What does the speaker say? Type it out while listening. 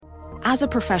As a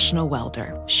professional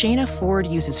welder, Shayna Ford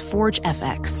uses Forge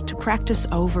FX to practice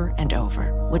over and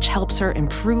over, which helps her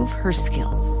improve her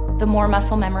skills. The more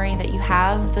muscle memory that you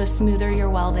have, the smoother your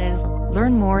weld is.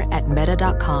 Learn more at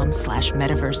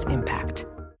meta.com/metaverse impact.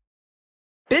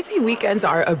 Busy weekends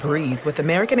are a breeze with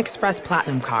American Express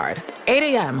Platinum Card. 8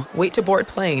 a.m., wait to board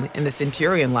plane in the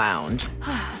Centurion Lounge.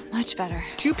 Much better.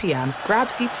 2 p.m., grab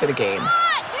seats for the game.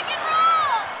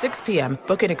 6 p.m.,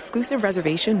 book an exclusive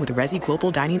reservation with Resy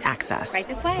Global Dining Access. Right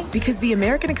this way. Because the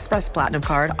American Express Platinum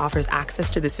Card offers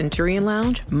access to the Centurion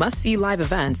Lounge, must-see live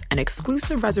events, and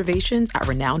exclusive reservations at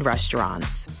renowned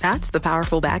restaurants. That's the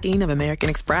powerful backing of American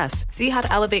Express. See how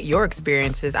to elevate your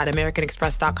experiences at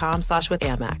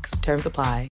americanexpress.com/withAmex. Terms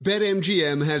apply.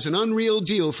 BetMGM has an unreal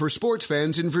deal for sports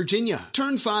fans in Virginia.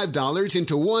 Turn $5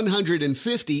 into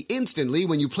 $150 instantly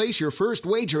when you place your first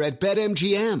wager at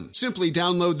BetMGM. Simply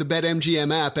download the BetMGM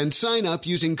app and sign up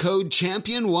using code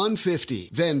CHAMPION150.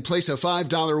 Then place a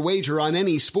 $5 wager on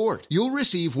any sport. You'll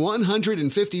receive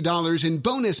 $150 in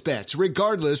bonus bets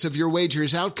regardless of your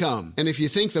wager's outcome. And if you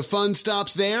think the fun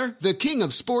stops there, the king of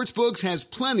sportsbooks has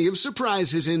plenty of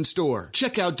surprises in store.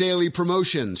 Check out daily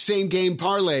promotions, same-game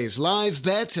parlays, live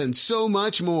bets, and so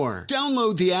much more.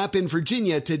 Download the app in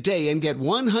Virginia today and get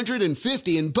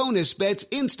 $150 in bonus bets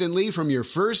instantly from your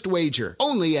first wager.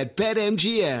 Only at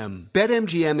BetMGM.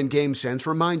 BetMGM and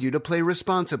GameSense remind you to play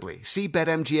responsibly. See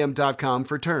BetMGM.com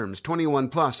for terms. 21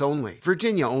 plus only.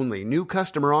 Virginia only. New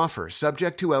customer offer.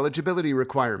 Subject to eligibility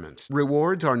requirements.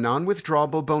 Rewards are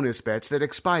non-withdrawable bonus bets that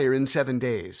expire in 7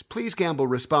 days. Please gamble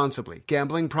responsibly.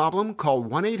 Gambling problem? Call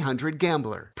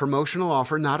 1-800-GAMBLER. Promotional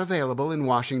offer not available in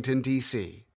Washington,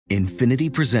 D.C.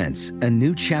 Infiniti presents a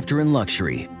new chapter in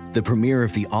luxury. The premiere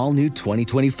of the all-new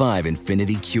 2025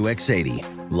 Infiniti QX80.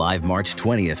 Live March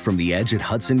 20th from the Edge at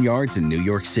Hudson Yards in New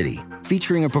York City.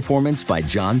 Featuring a performance by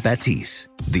John Batiste.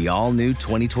 The all-new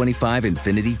 2025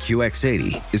 Infiniti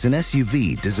QX80 is an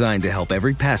SUV designed to help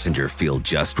every passenger feel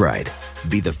just right.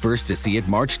 Be the first to see it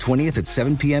March 20th at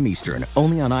 7 p.m. Eastern,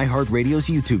 only on iHeartRadio's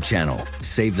YouTube channel.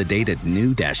 Save the date at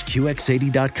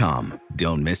new-QX80.com.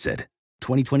 Don't miss it.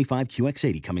 2025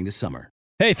 QX80 coming this summer.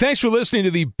 Hey, thanks for listening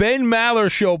to the Ben Maller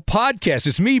Show podcast.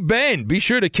 It's me, Ben. Be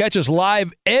sure to catch us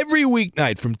live every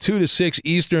weeknight from 2 to 6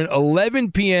 Eastern,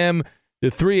 11 p.m. to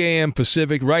 3 a.m.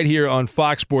 Pacific, right here on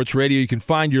Fox Sports Radio. You can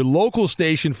find your local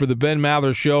station for the Ben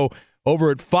Maller Show over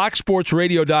at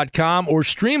foxsportsradio.com or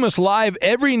stream us live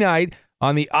every night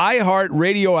on the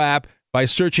iHeartRadio app by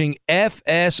searching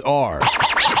FSR. Now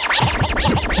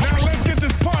let's get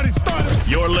this party started.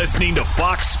 You're listening to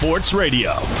Fox Sports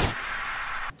Radio.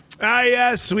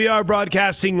 Yes, we are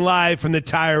broadcasting live from the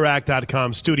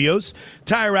TireRack.com studios.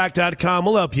 TireRack.com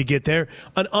will help you get there.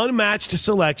 An unmatched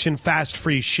selection, fast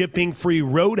free shipping, free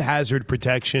road hazard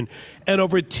protection, and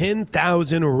over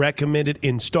 10,000 recommended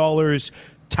installers.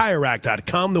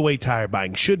 TireRack.com, the way tire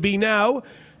buying should be. Now,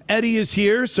 Eddie is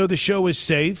here, so the show is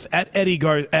safe. At Eddie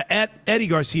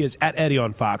Garcia is at Eddie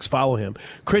on Fox. Follow him.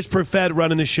 Chris Perfett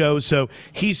running the show, so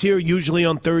he's here usually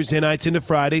on Thursday nights into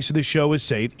Friday, so the show is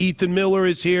safe. Ethan Miller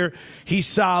is here. He's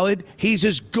solid. He's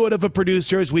as good of a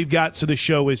producer as we've got, so the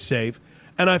show is safe.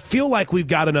 And I feel like we've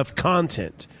got enough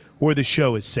content where the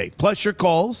show is safe. Plus your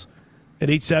calls at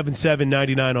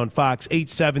 877-99 on Fox,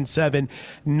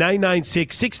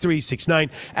 877-996-6369.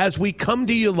 As we come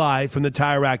to you live from the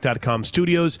TireRack.com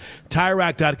studios,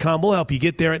 TireRack.com will help you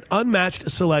get there. An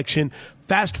unmatched selection,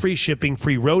 fast free shipping,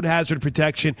 free road hazard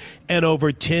protection, and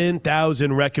over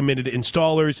 10,000 recommended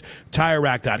installers.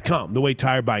 TireRack.com, the way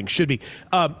tire buying should be.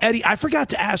 Eddie, I forgot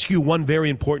to ask you one very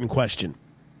important question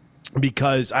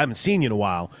because I haven't seen you in a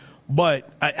while. But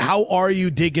how are you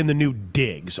digging the new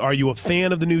digs? Are you a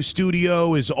fan of the new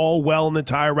studio? Is all well in the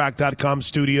TireRack.com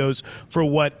studios for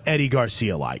what Eddie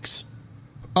Garcia likes?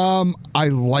 I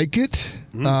like it.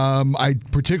 I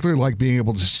particularly like being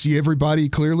able to see everybody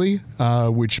clearly,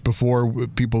 which before,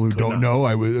 people who don't know,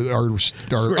 our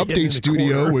update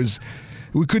studio was,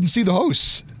 we couldn't see the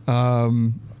hosts.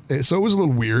 So it was a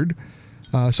little weird.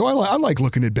 So I like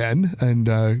looking at Ben and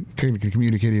kind of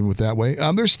communicating with that way.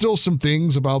 There's still some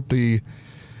things about the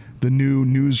new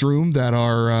newsroom that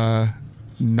are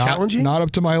not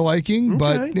up to my liking,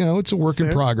 but it's a work in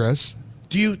progress.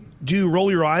 Do you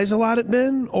roll your eyes a lot at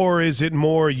Ben, or is it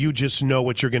more you just know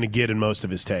what you're going to get in most of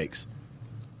his takes?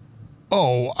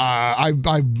 Oh, I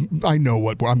know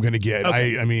what I'm going to get.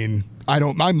 Okay. I mean,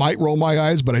 I might roll my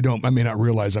eyes, but I may not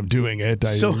realize I'm doing it.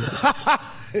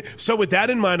 So with that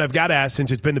in mind, I've got to ask, since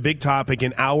it's been the big topic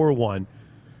in hour one,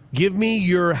 give me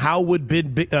your how would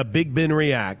Big Ben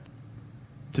react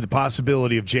to the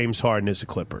possibility of James Harden as a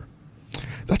Clipper?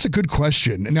 That's a good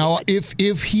question. Now, if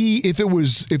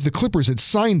the Clippers had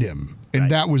signed him, and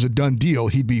that was a done deal,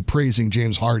 he'd be praising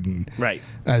James Harden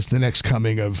as the next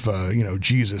coming of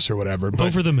Jesus or whatever. But,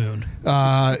 over the moon.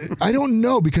 I don't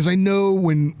know, because I know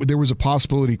when there was a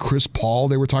possibility Chris Paul,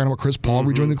 they were talking about Chris Paul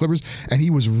rejoining the Clippers, and he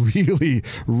was really,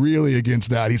 really against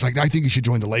that. He's like, I think he should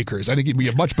join the Lakers. I think he'd be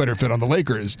a much better fit on the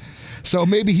Lakers. So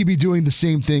maybe he'd be doing the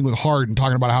same thing with Harden,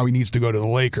 talking about how he needs to go to the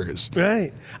Lakers.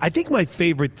 Right. I think my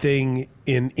favorite thing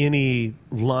in any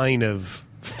line of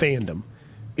fandom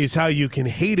is how you can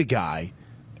hate a guy,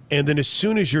 and then as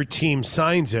soon as your team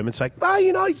signs him, it's like,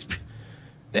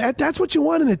 that's what you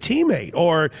want in a teammate.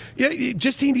 Or he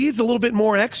needs a little bit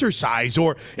more exercise.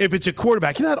 Or if it's a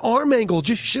quarterback, that arm angle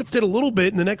just shifted a little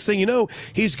bit, and the next thing you know,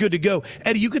 he's good to go.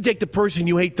 Eddie, you could take the person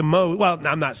you hate the most. Well,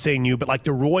 I'm not saying you, but like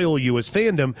the royal you as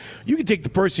fandom, you could take the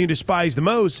person you despise the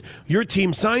most. Your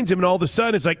team signs him, and all of a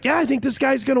sudden it's like, I think this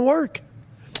guy's going to work.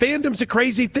 Fandom's a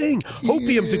crazy thing.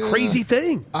 Opium's a crazy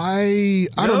thing. I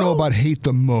don't know about hate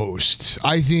the most.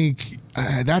 I think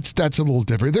that's a little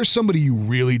different. There's somebody you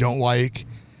really don't like,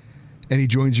 and he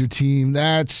joins your team.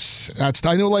 That's.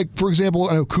 I know, like, for example,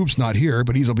 I know Coop's not here,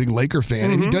 but he's a big Laker fan,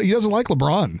 and he doesn't like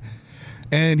LeBron,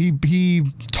 and he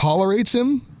tolerates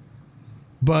him,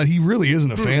 but he really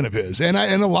isn't a fan of his. And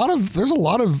there's a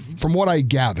lot of, from what I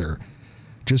gather,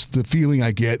 just the feeling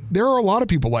I get, there are a lot of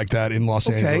people like that in Los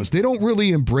Angeles. They don't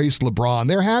really embrace LeBron.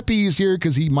 They're happy he's here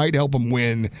because he might help them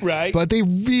win. Right. But they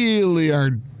really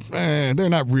are, they're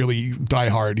not really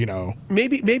diehard,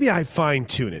 Maybe I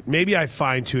fine-tune it. Maybe I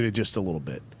fine-tune it just a little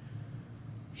bit.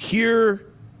 Here,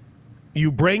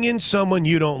 you bring in someone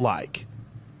you don't like.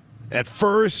 At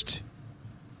first,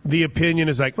 the opinion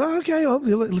is like, well, okay,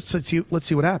 let's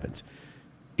see what happens.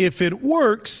 If it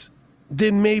works,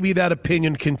 then maybe that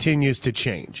opinion continues to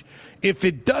change. If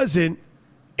it doesn't,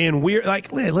 and we're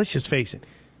like, let's just face it,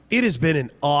 it has been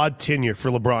an odd tenure for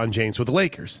LeBron James with the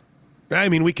Lakers. I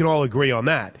mean, we can all agree on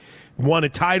that. Won a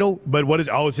title, but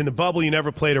it's in the bubble. You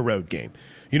never played a road game.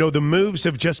 The moves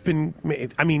have just been,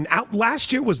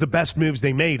 last year was the best moves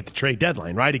they made at the trade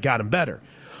deadline, right? It got them better.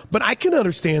 But I can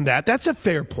understand that. That's a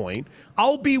fair point.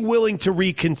 I'll be willing to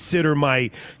reconsider my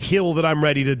hill that I'm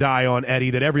ready to die on,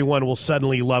 Eddie, that everyone will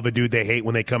suddenly love a dude they hate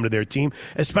when they come to their team,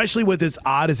 especially with as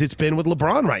odd as it's been with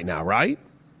LeBron right now, right?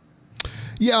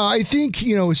 Yeah, I think,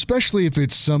 especially if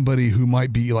it's somebody who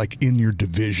might be like in your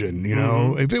division,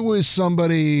 if it was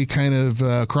somebody kind of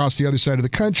across the other side of the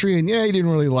country and you didn't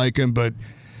really like him, but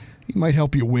he might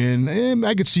help you win. And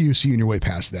I could see you seeing your way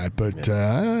past that, but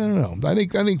I don't know. I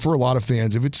think for a lot of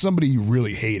fans, if it's somebody you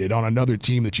really hated on another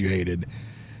team that you hated,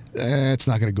 it's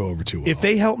not going to go over too well. If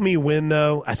they help me win,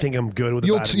 though, I think I'm good with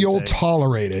it. You'll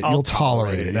tolerate it. You'll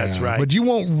tolerate it. That's right. But you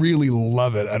won't really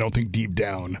love it, I don't think, deep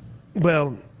down.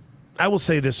 Well, I will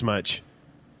say this much.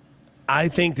 I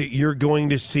think that you're going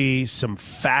to see some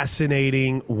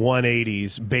fascinating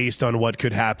 180s based on what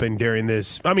could happen during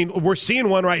this. I mean, we're seeing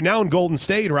one right now in Golden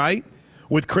State, right?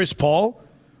 With Chris Paul.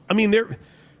 I mean,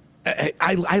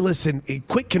 I listen,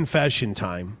 quick confession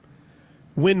time.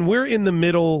 When we're in the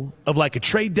middle of like a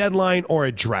trade deadline or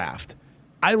a draft,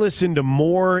 I listen to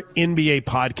more NBA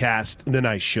podcasts than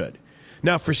I should.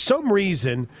 Now, for some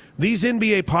reason, these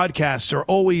NBA podcasts are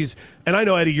always, and I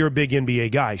know, Eddie, you're a big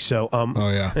NBA guy, so.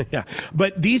 Yeah.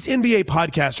 But these NBA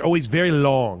podcasts are always very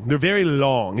long. They're very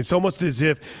long. It's almost as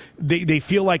if they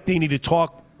feel like they need to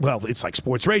talk. Well, it's like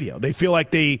sports radio. They feel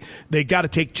like they got to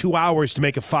take 2 hours to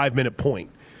make a 5-minute point.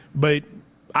 But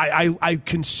I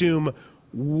consume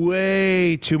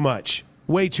way too much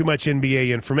NBA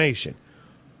information.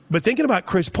 But thinking about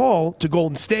Chris Paul to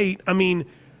Golden State, I mean,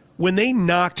 when they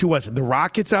knocked, the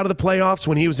Rockets out of the playoffs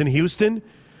when he was in Houston,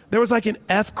 there was like an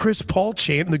F Chris Paul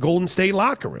chant in the Golden State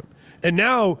locker room. And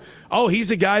now, he's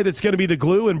a guy that's going to be the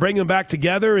glue and bring them back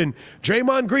together, and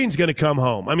Draymond Green's going to come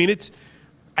home. I mean,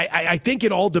 I think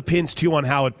it all depends, too, on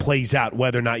how it plays out,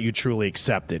 whether or not you truly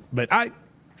accept it. But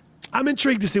I'm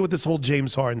intrigued to see what this whole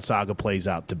James Harden saga plays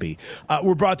out to be.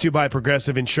 We're brought to you by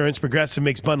Progressive Insurance. Progressive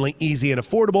makes bundling easy and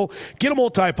affordable. Get a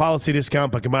multi-policy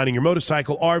discount by combining your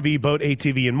motorcycle, RV, boat,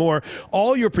 ATV, and more.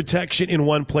 All your protection in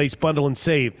one place. Bundle and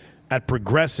save at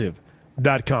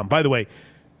Progressive.com. By the way,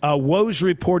 Woj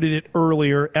reported it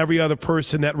earlier. Every other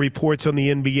person that reports on the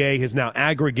NBA has now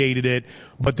aggregated it.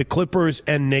 But the Clippers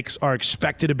and Knicks are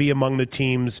expected to be among the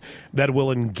teams that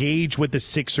will engage with the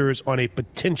Sixers on a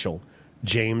potential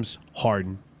James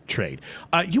Harden trade.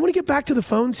 You want to get back to the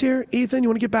phones here, Ethan? You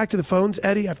want to get back to the phones,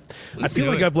 Eddie? I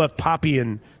feel like I've left Poppy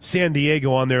in San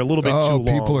Diego on there a little bit too long.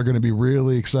 People are going to be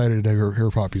really excited to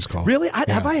hear Poppy's call. Really?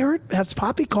 Has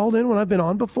Poppy called in when I've been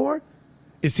on before?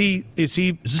 Is he Is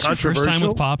this your first time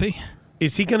with Poppy?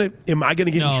 Is he going to? Am I going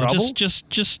to get in trouble?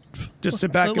 Just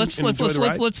sit back. Let's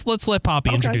let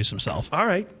Poppy introduce himself. All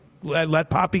right. let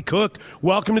Poppy cook.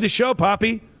 Welcome to the show,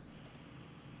 Poppy.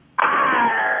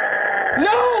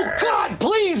 No, God,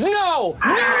 please, no.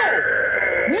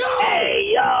 Hey,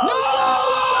 yo,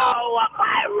 no! A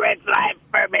pirate's life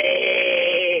for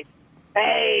me.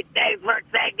 Hey, thanks for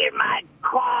taking my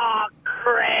call,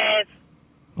 Chris.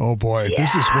 Oh, boy. Yeah.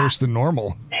 This is worse than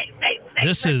normal.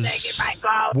 This is...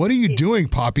 What are you doing,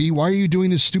 Poppy? Why are you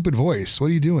doing this stupid voice? What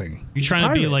are you doing? You trying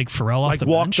to be like Pharrell off the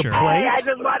bench? Hey, I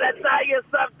just want to tell you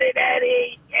something,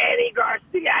 Eddie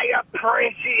Garcia. I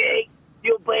appreciate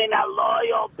you being a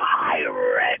loyal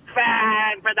Pirate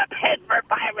fan for the Pittsburgh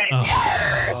Pirates.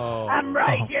 I'm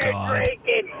right here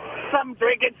drinking some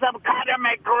Conor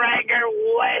McGregor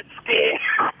whiskey.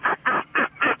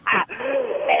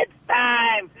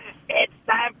 It's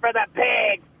time for the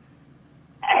pigs.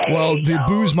 Hey, well, the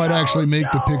booze might actually make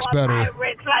the picks better.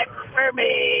 Pirates life for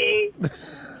me.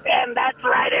 And that's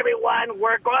right, everyone.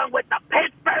 We're going with the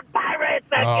Pittsburgh Pirates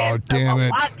against the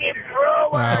Milwaukee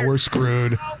Brewers. We're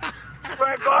screwed.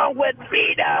 We're going with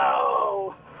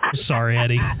Vito. Sorry,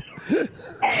 Eddie.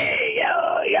 Hey,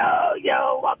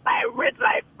 yo, a Pirates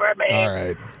life for me. All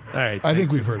right. I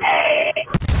think we've heard it. Hey.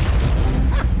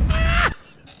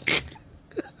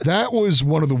 That was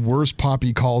one of the worst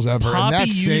Poppy calls ever. Poppy and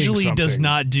that's usually does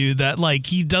not do that. Like,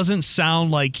 he doesn't sound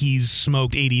like he's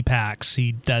smoked 80 packs.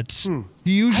 He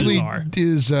usually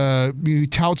is. He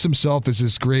touts himself as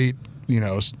this great,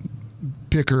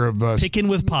 picker of picking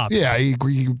with Poppy. Yeah, he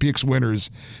picks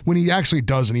winners when he actually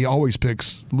doesn't. He always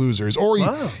picks losers, or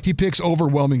he picks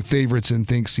overwhelming favorites and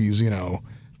thinks he's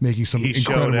making some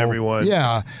incredible. Everyone.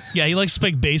 Yeah, he likes to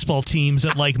pick baseball teams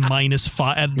at like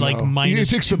 -5, at like minus.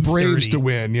 He picks the Braves to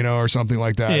win, or something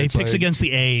like that. Yeah, he picks against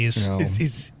the A's.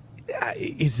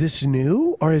 Is this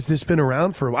new, or has this been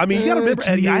around for a while? I mean, you got to remember,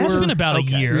 Eddie. It's been about a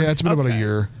year. Yeah, it's been about a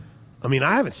year. I mean,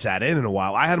 I haven't sat in a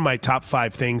while. I had my top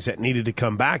 5 things that needed to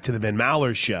come back to the Ben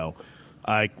Maller show.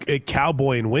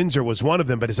 Cowboy in Windsor was one of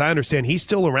them, but as I understand, he's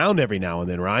still around every now and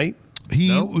then, right?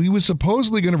 He was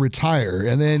supposedly going to retire,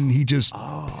 and then he just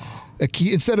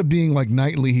instead of being like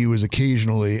nightly, he was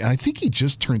occasionally. And I think he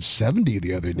just turned 70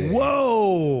 the other day.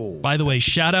 Whoa! By the way,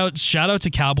 shout out to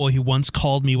Cowboy. He once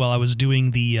called me while I was doing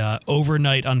the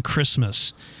overnight on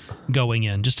Christmas, going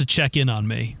in just to check in on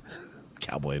me.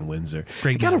 Cowboy in Windsor.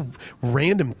 Great. I got a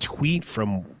random tweet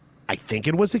from, I think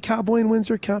it was a Cowboy in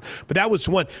Windsor account, but that was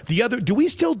one. The other, do we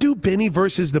still do Benny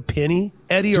versus the Penny,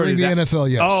 Eddie? During the NFL,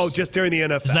 yes. Oh, just during the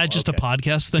NFL. Is that just a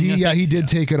podcast thing? He did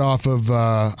take it off of,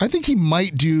 I think he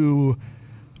might do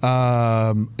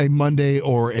a Monday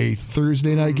or a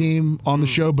Thursday night game on the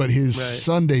show, but his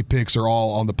Sunday picks are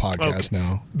all on the podcast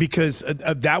now. Because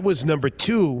that was number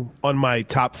 2 on my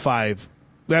top 5.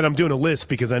 And I'm doing a list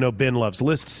because I know Ben loves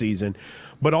list season.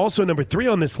 But also number 3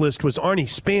 on this list was Arnie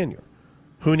Spanier,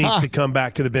 who needs to come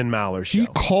back to the Ben Maller show. He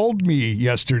called me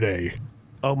yesterday.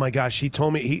 Oh, my gosh. He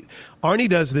told me. Arnie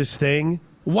does this thing.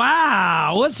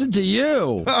 Wow. Listen to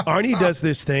you. Arnie does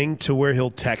this thing to where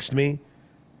he'll text me.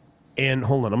 And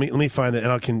hold on. Let me find it.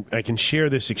 And I can share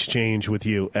this exchange with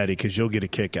you, Eddie, because you'll get a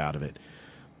kick out of it.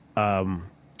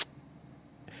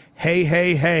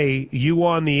 Hey, you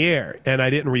on the air. And I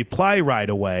didn't reply right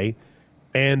away.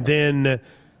 And then,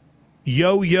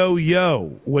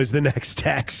 yo, was the next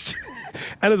text.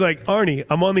 And I was like, Arnie,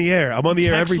 I'm on the air. I'm on the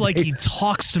air every day. Like he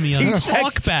talks to me on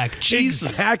talk back. Jesus.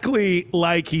 Exactly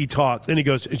like he talks. And he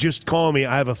goes, just call me.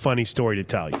 I have a funny story to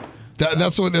tell you.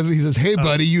 That's what he says. Hey,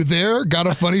 buddy, you there? Got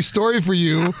a funny story for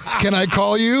you. Can I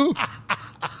call you?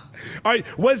 All right.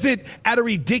 Was it at a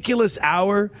ridiculous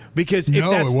hour? Because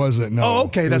no, it wasn't. No. Oh,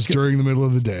 okay. That's during the middle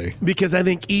of the day. Because I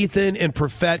think Ethan and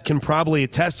Perfett can probably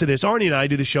attest to this. Arnie and I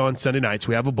do the show on Sunday nights.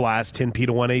 We have a blast, 10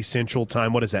 to 1 A Central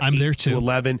Time. What is that? I'm there too.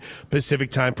 11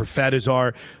 Pacific Time. Perfett is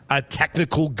our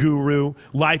technical guru,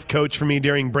 life coach for me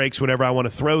during breaks whenever I want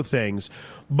to throw things.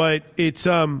 But it's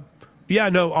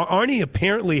Arnie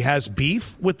apparently has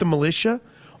beef with the militia,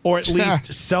 or at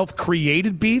least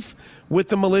self-created beef with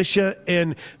the militia,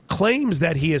 and claims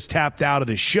that he has tapped out of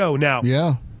the show. Now,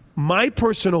 my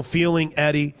personal feeling,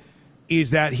 Eddie,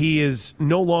 is that he is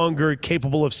no longer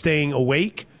capable of staying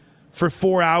awake for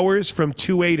 4 hours from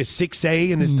 2A to 6A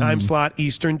in this time slot,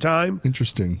 Eastern Time.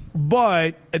 Interesting.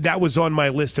 But that was on my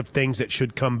list of things that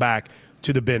should come back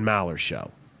to the Ben Maller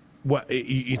show. What,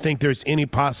 you think there's any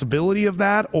possibility of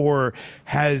that, or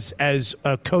has, as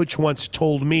a coach once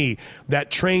told me, that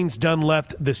train's done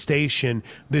left the station,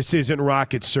 this isn't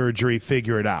rocket surgery,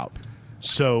 figure it out?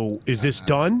 So is this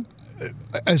done?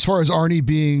 As far as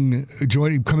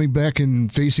Arnie coming back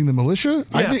and facing the militia,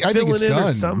 I think it's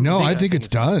done. No, I think it's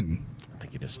done. I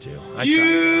think it is too.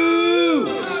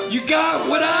 You got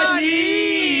what I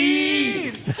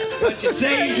need. But you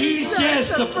say he's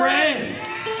just a friend.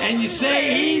 And you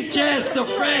say he's just a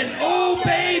friend. Oh,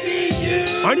 baby, you.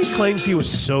 Arnie claims he was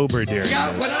sober during this.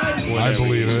 I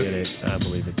believe it. I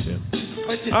believe it, too.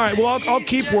 All right, well, I'll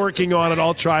keep working on it.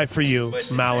 I'll try for you,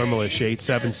 Maller Militia,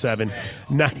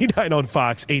 877-99 on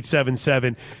Fox,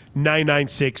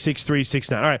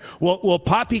 877-996-6369. All right, well,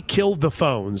 Poppy killed the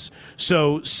phones,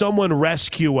 so someone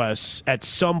rescue us at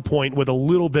some point with a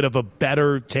little bit of a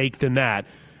better take than that.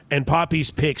 And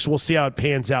Poppy's picks, we'll see how it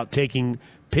pans out, taking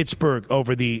Pittsburgh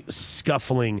over the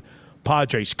scuffling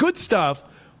Padres. Good stuff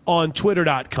on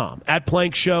Twitter.com, at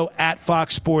Plank Show, at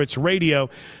Fox Sports Radio.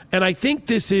 And I think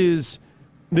this is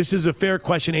a fair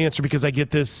question to answer because I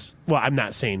get this. Well, I'm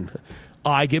not saying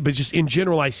I get, but just in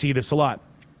general, I see this a lot.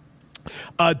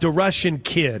 The Russian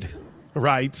kid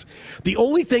writes, the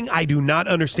only thing I do not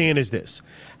understand is this.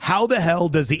 How the hell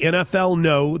does the NFL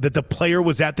know that the player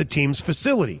was at the team's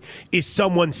facility? Is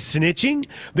someone snitching?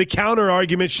 The counter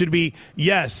argument should be,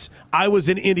 yes, I was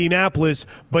in Indianapolis,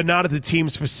 but not at the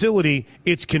team's facility.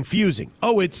 It's confusing.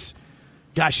 Oh, is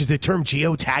the term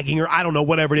geotagging or I don't know,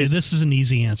 whatever it is. This is an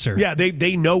easy answer. Yeah,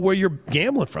 they know where you're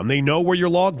gambling from. They know where you're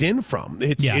logged in from.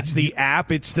 It's the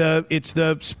app. It's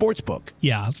the sports book.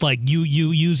 Yeah, like you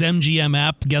use MGM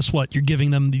app. Guess what? You're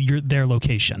giving them their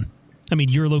location. I mean,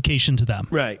 your location to them.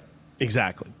 Right.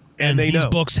 Exactly. And they these know.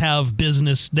 books have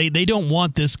business. They don't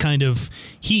want this kind of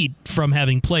heat from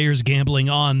having players gambling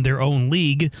on their own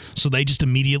league, so they just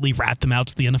immediately rat them out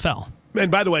to the NFL. And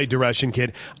by the way, Russian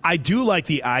kid, I do like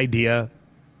the idea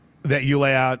that you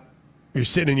lay out, you're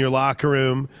sitting in your locker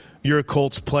room, you're a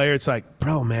Colts player. It's like,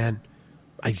 bro, man,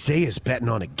 Isaiah's betting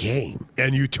on a game,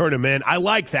 and you turn him in. I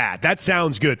like that. That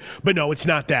sounds good. But no, it's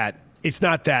not that. It's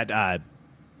not that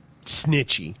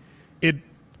snitchy.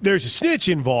 There's a snitch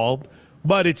involved,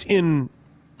 but it's in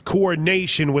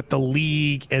coordination with the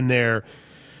league and their,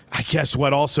 I guess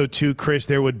what also too, Chris,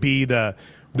 there would be the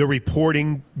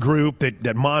reporting group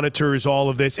that monitors all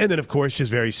of this. And then, of course,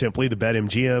 just very simply, the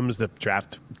BetMGMs, the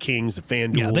DraftKings, the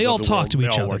FanDuel. Yeah, they all talk to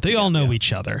each other. They all know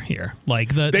each other here.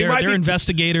 Like, they're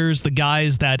investigators, the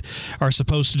guys that are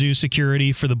supposed to do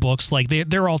security for the books. Like,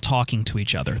 they're all talking to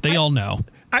each other. They all know.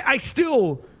 I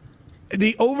still,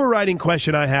 the overriding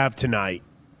question I have tonight,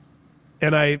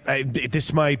 and I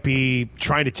this might be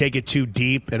trying to take it too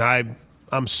deep, and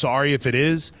I'm sorry if it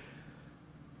is,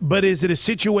 but is it a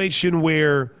situation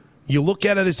where you look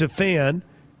at it as a fan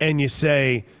and you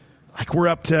say, like, we're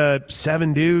up to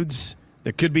 7 dudes,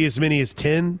 there could be as many as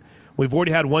 10. We've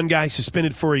already had one guy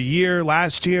suspended for a year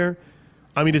last year.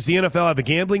 I mean, does the NFL have a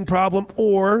gambling problem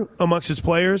or amongst its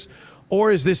players,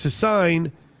 or is this a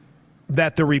sign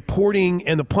that the reporting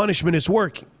and the punishment is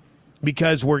working?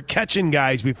 Because we're catching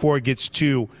guys before it gets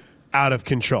too out of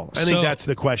control. I think that's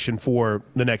the question for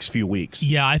the next few weeks.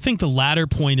 Yeah, I think the latter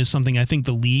point is something I think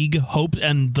the league hoped,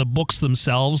 and the books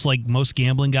themselves, like most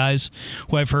gambling guys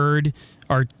who I've heard,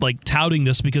 are like touting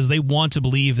this because they want to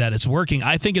believe that it's working.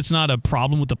 I think it's not a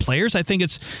problem with the players. I think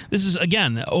this is,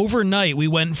 again, overnight we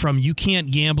went from you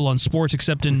can't gamble on sports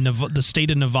except in the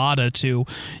state of Nevada to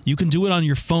you can do it on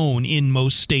your phone in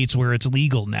most states where it's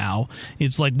legal now.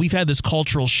 It's like we've had this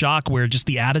cultural shock where just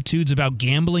the attitudes about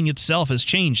gambling itself has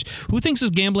changed. Who thinks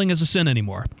of gambling as a sin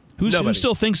anymore? Who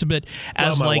still thinks of it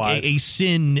as like a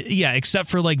sin? Yeah, except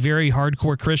for like very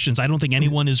hardcore Christians. I don't think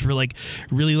anyone is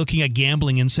really looking at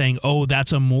gambling and saying, "Oh,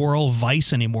 that's a moral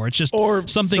vice" anymore. It's just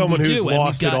something someone we do. Who's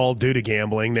lost it all due to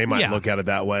gambling. They might look at it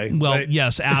that way. Well,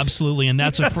 yes, absolutely, and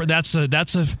that's a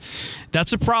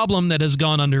problem that has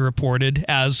gone underreported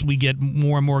as we get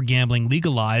more and more gambling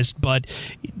legalized. But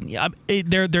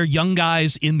they're young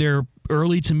guys in their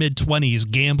early to mid 20s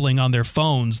gambling on their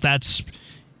phones. That's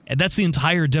the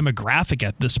entire demographic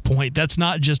at this point. That's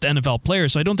not just NFL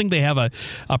players. So I don't think they have a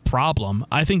problem.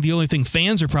 I think the only thing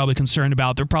fans are probably concerned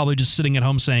about, they're probably just sitting at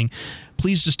home saying,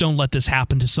 please just don't let this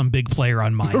happen to some big player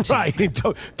on my team. Right.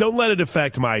 Don't let it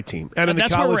affect my team. And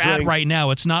that's where we're at right now.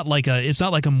 It's not like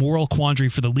a moral quandary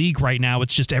for the league right now.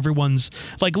 It's just everyone's,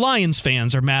 like, Lions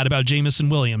fans are mad about Jamison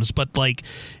Williams, but like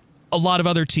a lot of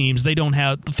other teams,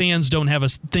 the fans don't have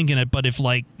us thinking it. But if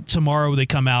like tomorrow they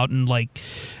come out and like,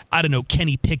 I don't know,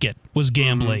 Kenny Pickett was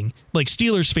gambling, like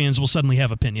Steelers fans will suddenly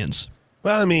have opinions.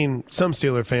 Well, I mean, some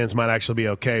Steeler fans might actually be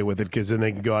okay with it because then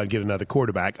they can go out and get another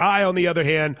quarterback. I, on the other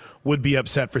hand, would be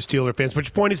upset for Steeler fans, but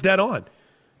your point is dead on.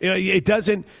 You know, it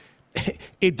doesn't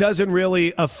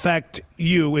really affect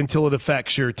you until it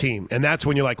affects your team. And that's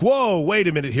when you're like, whoa, wait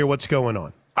a minute here, what's going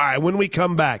on? All right, when we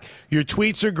come back, your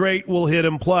tweets are great, we'll hit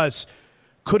them. Plus,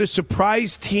 could a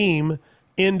surprise team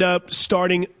end up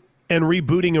starting and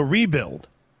rebooting a rebuild?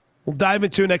 We'll dive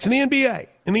into it next. In the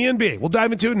NBA. We'll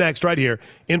dive into it next right here.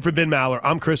 In for Ben Maller,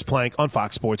 I'm Chris Plank on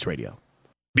Fox Sports Radio.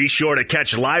 Be sure to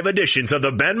catch live editions of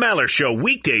the Ben Maller Show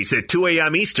weekdays at 2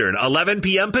 a.m. Eastern, 11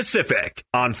 p.m. Pacific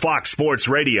on Fox Sports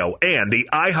Radio and the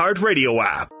iHeartRadio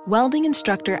app. Welding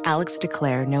instructor Alex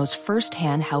DeClaire knows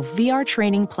firsthand how VR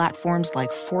training platforms like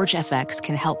ForgeFX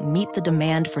can help meet the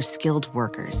demand for skilled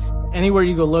workers. Anywhere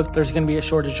you go look, there's going to be a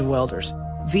shortage of welders.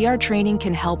 VR training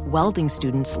can help welding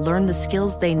students learn the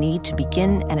skills they need to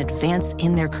begin and advance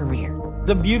in their career.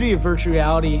 The beauty of virtual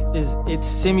reality is it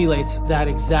simulates that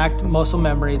exact muscle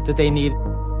memory that they need.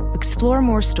 Explore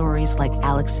more stories like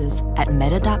Alex's at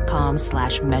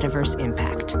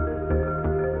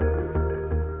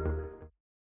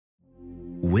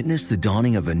meta.com/metaverseimpact. Witness the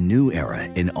dawning of a new era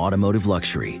in automotive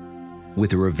luxury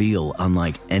with a reveal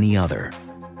unlike any other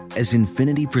as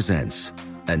Infiniti presents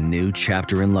a new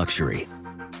chapter in luxury,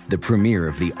 the premiere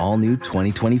of the all-new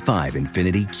 2025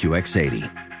 Infiniti QX80.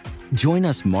 Join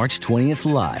us March 20th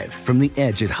live from the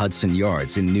Edge at Hudson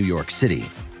Yards in New York City,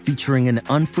 featuring an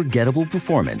unforgettable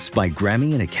performance by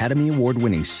Grammy and Academy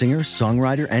Award-winning singer,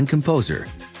 songwriter, and composer,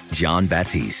 Jon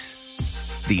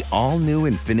Batiste. The all-new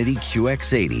Infiniti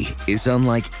QX80 is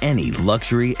unlike any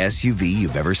luxury SUV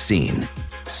you've ever seen.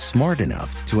 Smart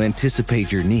enough to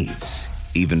anticipate your needs,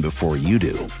 even before you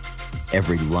do.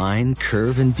 Every line,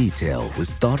 curve, and detail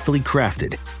was thoughtfully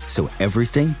crafted, so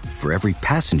everything for every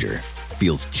passenger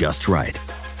feels just right.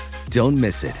 Don't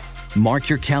miss it. Mark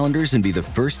your calendars and be the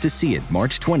first to see it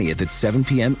March 20th at 7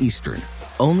 p.m. Eastern,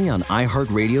 only on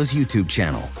iHeartRadio's YouTube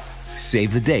channel.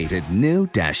 Save the date at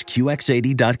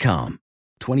new-QX80.com.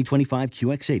 2025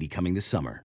 QX80 coming this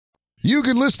summer. You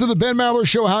can listen to the Ben Maller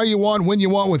Show how you want, when you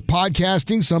want with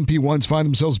podcasting. Some P1s find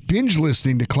themselves binge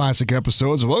listening to classic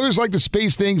episodes, while others like to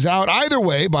space things out. Either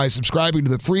way, by subscribing to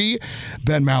the free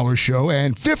Ben Maller Show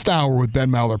and Fifth Hour with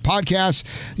Ben Maller podcasts,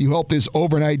 you help this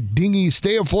overnight dinghy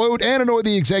stay afloat and annoy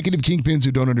the executive kingpins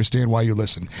who don't understand why you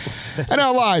listen. And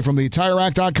now live from the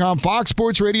TireRack.com Fox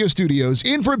Sports Radio studios,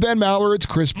 in for Ben Maller, it's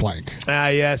Chris Plank.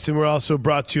 Yes, and we're also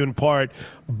brought to you in part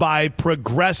by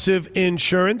Progressive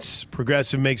Insurance.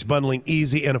 Progressive makes bundling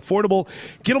easy and affordable.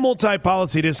 Get a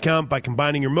multi-policy discount by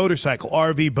combining your motorcycle,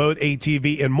 RV, boat,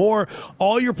 ATV, and more.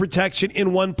 All your protection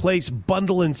in one place.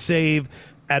 Bundle and save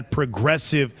at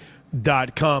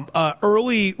Progressive.com.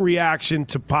 Early reaction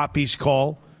to Poppy's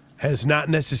call has not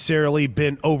necessarily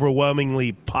been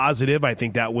overwhelmingly positive. I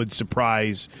think that would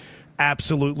surprise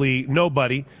absolutely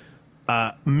nobody.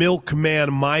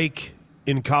 Milkman Mike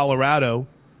in Colorado,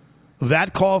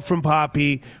 that call from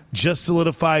Poppy just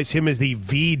solidifies him as the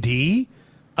VD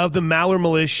of the Maller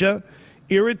Militia,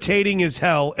 irritating as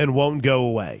hell and won't go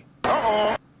away.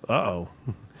 Uh-oh.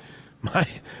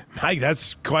 Mike,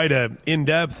 that's quite an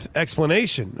in-depth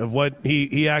explanation of what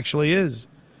he actually is.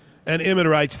 And Emmett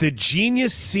writes, the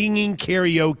Genius Singing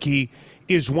Karaoke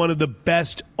is one of the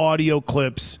best audio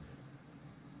clips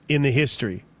in the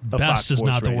history of Fox Best is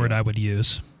Sports not Radio. the word I would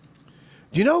use.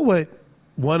 Do you know what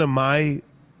one of my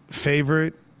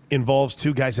favorite involves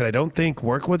two guys that I don't think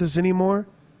work with us anymore?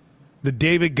 The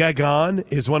David Gagan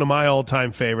is one of my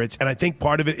all-time favorites, and I think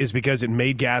part of it is because it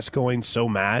made Gascoigne so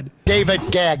mad. David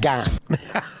Gagan.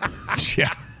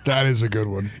 Yeah, that is a good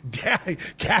one.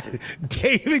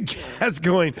 David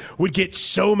Gascoigne would get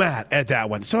so mad at that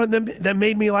one. So that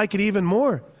made me like it even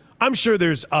more. I'm sure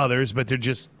there's others, but they're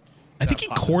just... I think he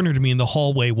cornered me in the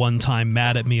hallway one time,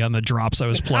 mad at me on the drops I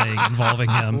was playing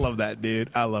involving him. I love that dude.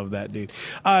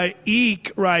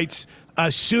 Eek writes,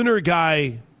 Sooner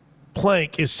guy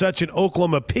Plank is such an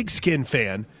Oklahoma Pigskin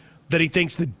fan that he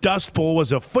thinks the Dust Bowl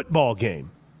was a football game.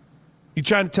 You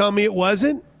trying to tell me it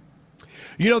wasn't?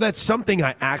 You know, that's something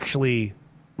I actually...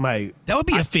 That would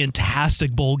be a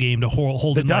fantastic bowl game to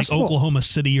hold in like Oklahoma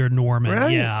City or Norman.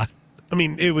 Right? Yeah. I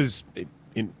mean, it was...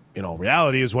 In all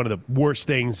reality, is one of the worst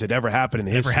things that ever happened in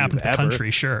the history happened to the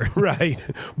country, sure. Right.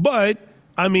 But,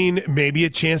 I mean, maybe a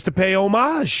chance to pay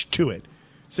homage to it.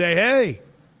 Say, hey,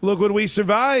 look what we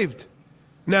survived.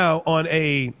 Now, on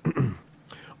any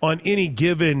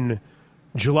given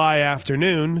July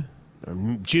afternoon,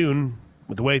 or June,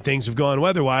 with the way things have gone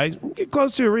weather-wise, we'll get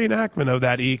close to a reenactment of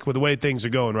that Eek with the way things are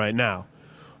going right now.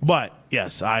 But,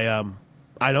 yes, I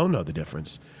don't know the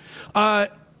difference.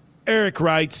 Eric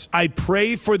writes, I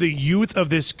pray for the youth of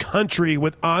this country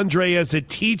with Andre as a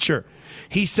teacher.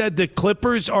 He said the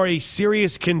Clippers are a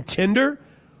serious contender.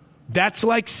 That's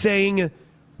like saying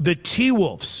the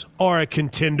T-Wolves are a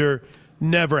contender.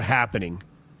 Never happening.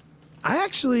 I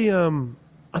actually,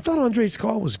 I thought Andre's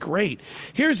call was great.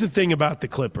 Here's the thing about the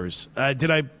Clippers. Did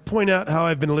I point out how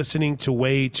I've been listening to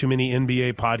way too many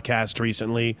NBA podcasts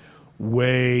recently?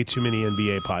 Way too many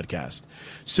NBA podcasts.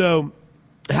 So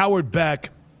Howard Beck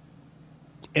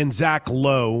and Zach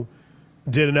Lowe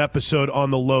did an episode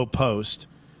on the Lowe Post.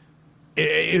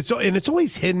 It's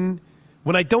always hidden.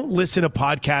 When I don't listen to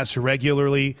podcasts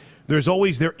regularly, there's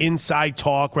always their inside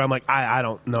talk where I'm like, I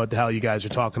don't know what the hell you guys are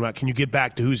talking about. Can you get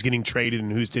back to who's getting traded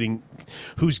and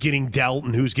who's getting dealt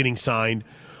and who's getting signed?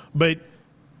 But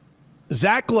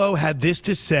Zach Lowe had this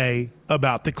to say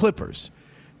about the Clippers.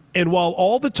 And while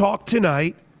all the talk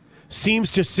tonight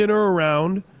seems to center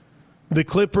around the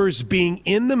Clippers being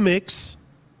in the mix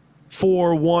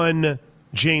for one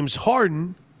James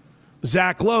Harden,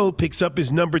 Zach Lowe picks up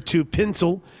his number 2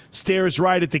 pencil, stares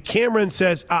right at the camera and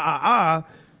says,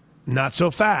 not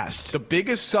so fast. The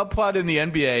biggest subplot in the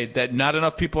NBA that not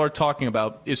enough people are talking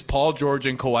about is Paul George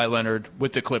and Kawhi Leonard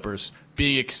with the Clippers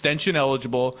being extension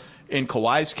eligible. In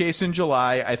Kawhi's case in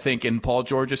July, I think in Paul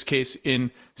George's case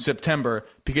in September,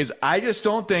 because I just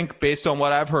don't think, based on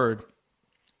what I've heard,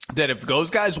 that if those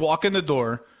guys walk in the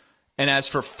door and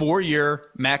ask for 4-year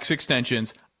max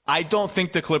extensions, I don't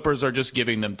think the Clippers are just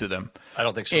giving them to them. I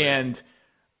don't think so. And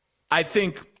I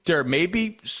think there may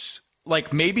be,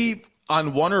 maybe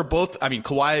on one or both. I mean,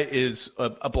 Kawhi is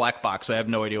a black box. I have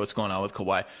no idea what's going on with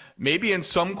Kawhi. Maybe in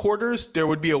some quarters there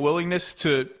would be a willingness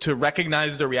to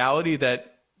recognize the reality that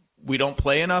we don't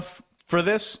play enough for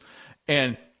this,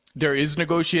 and there is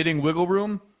negotiating wiggle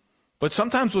room. But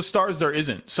sometimes with stars, there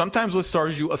isn't. Sometimes with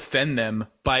stars, you offend them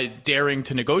by daring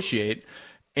to negotiate.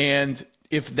 And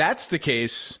if that's the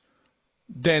case,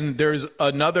 then there's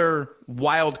another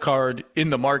wild card in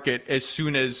the market as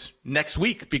soon as next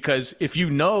week. Because if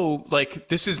you know,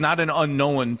 this is not an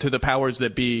unknown to the powers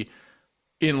that be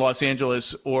in Los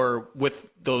Angeles or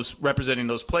with those representing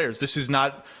those players. This is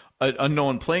not an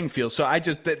unknown playing field. So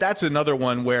that's another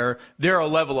one where they're a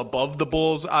level above the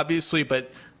Bulls, obviously,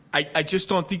 but I just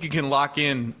don't think you can lock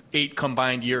in 8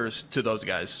 combined years to those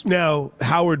guys. Now,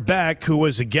 Howard Beck, who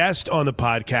was a guest on the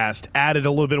podcast, added a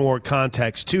little bit more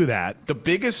context to that. The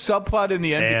biggest subplot in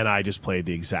the NBA. And I just played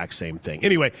the exact same thing.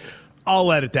 Anyway,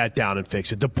 I'll edit that down and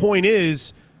fix it. The point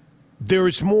is,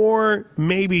 there's more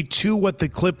maybe to what the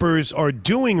Clippers are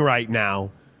doing right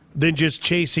now than just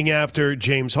chasing after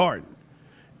James Harden.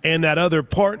 And that other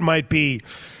part might be,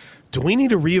 do we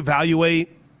need to reevaluate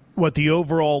what the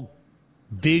overall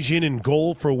vision and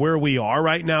goal for where we are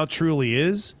right now truly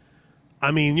is?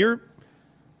 I mean, you're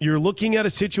looking at a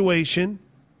situation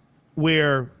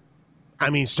where,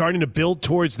 starting to build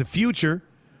towards the future.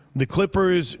 The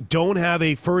Clippers don't have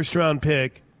a first-round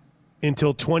pick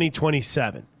until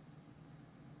 2027.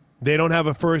 They don't have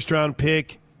a first-round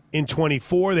pick in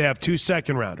 24. They have 2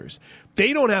 second-rounders.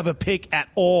 They don't have a pick at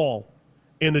all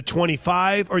in the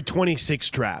 25 or 26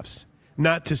 drafts.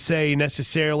 Not to say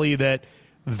necessarily that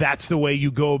that's the way you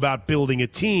go about building a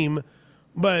team,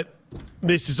 but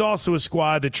this is also a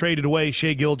squad that traded away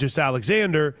Shai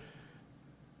Gilgeous-Alexander,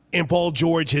 and Paul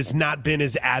George has not been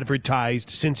as advertised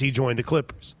since he joined the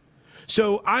Clippers.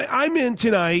 So I'm in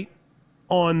tonight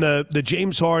on the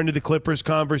James Harden to the Clippers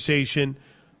conversation.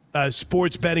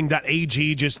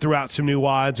 Sportsbetting.ag just threw out some new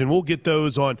odds, and we'll get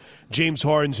those on James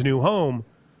Harden's new home.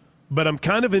 But I'm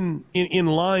kind of in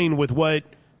line with what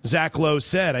Zach Lowe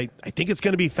said. I think it's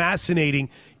going to be fascinating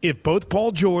if both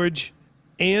Paul George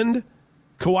and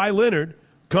Kawhi Leonard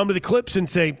come to the Clips and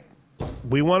say,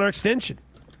 we want our extension.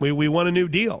 We want a new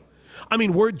deal.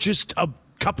 We're just a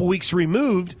couple weeks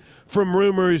removed from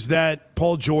rumors that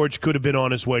Paul George could have been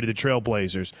on his way to the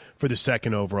Trailblazers for the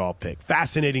 2nd overall pick.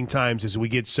 Fascinating times as we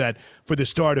get set for the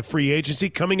start of free agency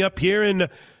coming up here in,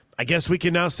 I guess we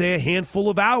can now say, a handful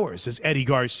of hours as Eddie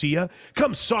Garcia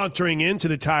comes sauntering into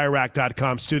the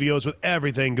TireRack.com studios with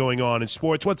everything going on in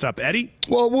sports. What's up, Eddie?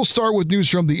 Well, we'll start with news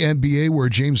from the NBA where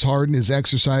James Harden has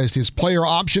exercised his player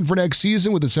option for next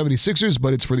season with the 76ers,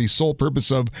 but it's for the sole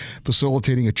purpose of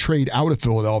facilitating a trade out of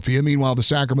Philadelphia. Meanwhile, the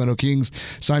Sacramento Kings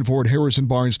signed forward Harrison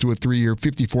Barnes to a 3-year,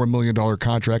 $54 million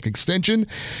contract extension.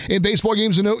 In baseball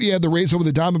games to note, you had the Rays over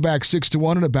the Diamondbacks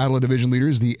 6-1 in a battle of division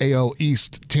leaders. The AL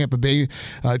East Tampa Bay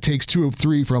takes 2 of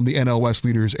 3 from the NL West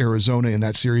leaders Arizona in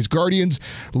that series. Guardians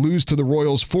lose to the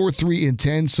Royals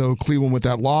 4-3-10, so Cleveland with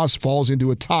that loss falls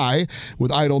into a tie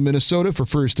with idle Minnesota for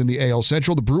first in the AL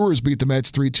Central. The Brewers beat the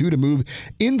Mets 3-2 to move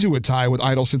into a tie with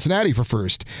idle Cincinnati for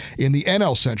first in the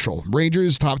NL Central.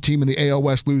 Rangers, top team in the AL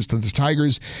West, lose to the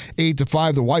Tigers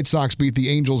 8-5. The White Sox beat the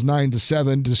Angels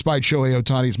 9-7 despite Shohei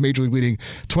Ohtani's major league leading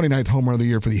 29th home run of the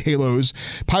year for the Halos.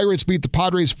 Pirates beat the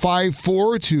Padres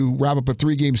 5-4 to wrap up a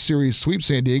 3-game series sweep.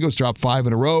 San Diego Diego's dropped 5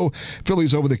 in a row.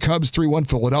 Phillies over the Cubs 3-1.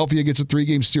 Philadelphia gets a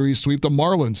 3-game series sweep. The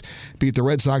Marlins beat the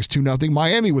Red Sox 2-0.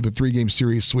 Miami with a 3-game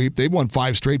series sweep. They've won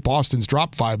 5 straight. Boston's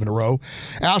dropped 5 in a row.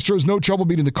 Astros no trouble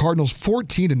beating the Cardinals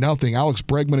 14-0. Alex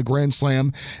Bregman a grand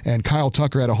slam, and Kyle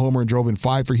Tucker had a homer and drove in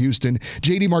 5 for Houston.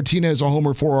 J.D. Martinez a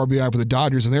homer, 4 RBI for the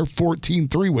Dodgers, and their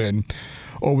 14-3 win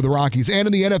over the Rockies. And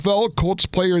in the NFL, Colts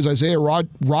players Isaiah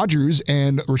Rodgers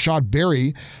and Rashad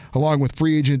Berry, along with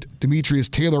free agent Demetrius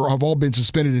Taylor, have all been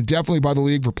suspended indefinitely by the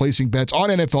league for placing bets on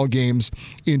NFL games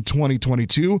in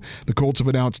 2022. The Colts have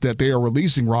announced that they are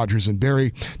releasing Rodgers and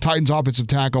Berry. Titans offensive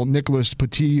tackle Nicholas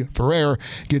Petit-Ferrer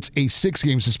gets a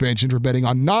 6-game suspension for betting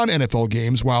on non-NFL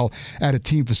games while at a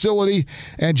team facility.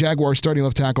 And Jaguars starting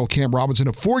left tackle Cam Robinson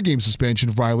a 4-game suspension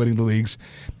for violating the league's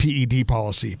PED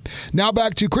policy. Now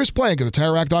back to Chris Plank of the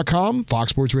TireRack.com Fox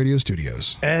Sports Radio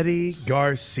studios. Eddie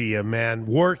Garcia, man,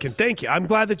 working. Thank you. I'm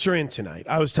glad that you're in tonight.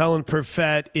 I was telling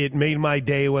Perfett it made my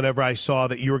day whenever I saw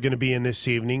that you were going to be in this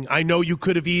evening. I know you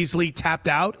could have easily tapped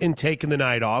out and taken the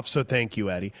night off, so thank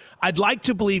you, Eddie. I'd like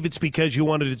to believe it's because you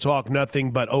wanted to talk nothing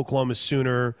but Oklahoma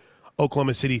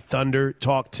City Thunder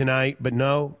talk tonight, but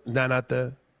no, not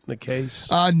the case?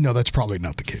 No, that's probably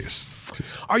not the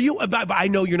case. Are you? I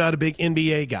know you're not a big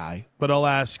NBA guy, but I'll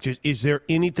ask, is there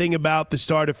anything about the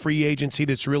start of free agency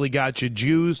that's really got you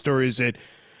juiced, or is it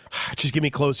just get me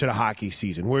closer to hockey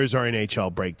season? Where's our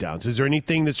NHL breakdowns? Is there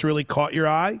anything that's really caught your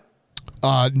eye?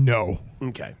 No.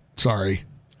 Okay. Sorry.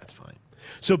 That's fine.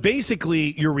 So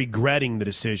basically, you're regretting the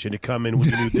decision to come in when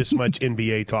you knew this much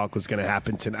NBA talk was going to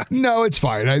happen tonight. No, it's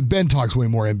fine. Ben talks way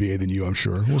more NBA than you, I'm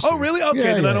sure. We'll see. Oh, really? Okay,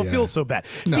 then I don't feel so bad.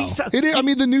 No.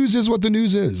 The news is what the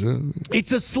news is.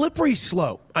 It's a slippery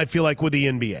slope, I feel like, with the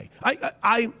NBA.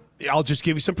 I'll just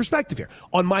give you some perspective here.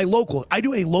 On my local, I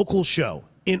do a local show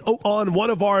on one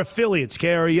of our affiliates,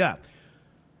 KREF.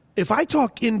 If I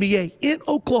talk NBA in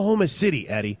Oklahoma City,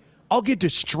 Eddie, I'll get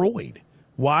destroyed.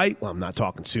 Why? Well, I'm not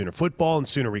talking Sooner football and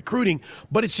Sooner recruiting,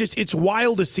 but it's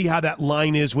wild to see how that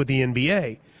line is with the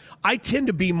NBA. I tend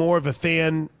to be more of a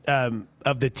fan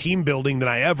of the team building than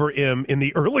I ever am in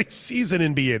the early season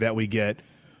NBA that we get.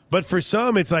 But for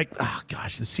some, it's like, oh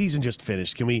gosh, the season just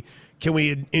finished. Can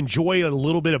we enjoy a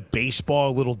little bit of baseball,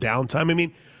 a little downtime? I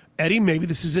mean, Eddie, maybe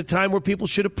this is a time where people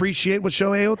should appreciate what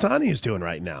Shohei Ohtani is doing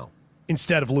right now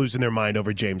instead of losing their mind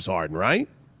over James Harden, right?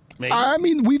 Maybe. I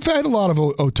mean, we've had a lot of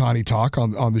Ohtani talk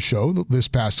on the show this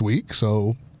past week,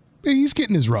 so he's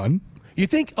getting his run. You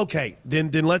think? Okay,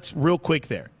 then let's real quick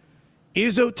there.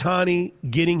 Is Ohtani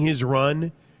getting his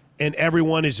run and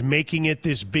everyone is making it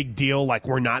this big deal like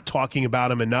we're not talking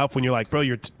about him enough when you're like, bro,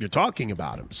 you're talking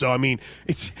about him. So, I mean,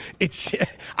 it's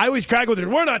I always crack with it.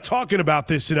 We're not talking about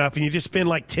this enough, and you just spend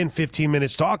like 10, 15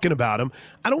 minutes talking about him.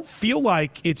 I don't feel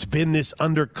like it's been this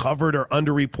undercovered or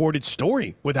underreported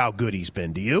story with how good he's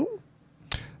been. Do you?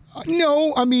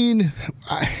 No, I mean,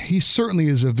 he certainly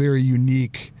is a very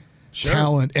unique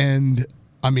talent, and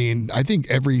I mean, I think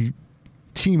every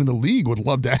team in the league would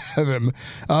love to have him,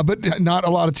 but not a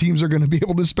lot of teams are going to be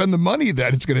able to spend the money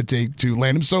that it's going to take to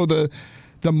land him. So the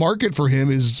market for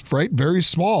him is very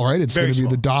small, right? It's going to be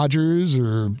the Dodgers,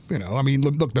 or I mean,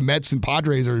 look, the Mets and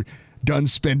Padres are done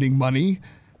spending money,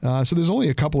 so there's only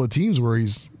a couple of teams where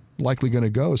he's likely going to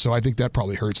go. So I think that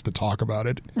probably hurts the talk about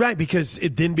it, right? Because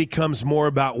it then becomes more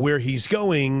about where he's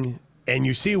going. And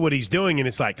you see what he's doing, and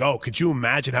it's like, oh, could you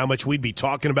imagine how much we'd be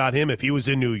talking about him if he was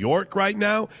in New York right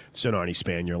now? It's an Arnie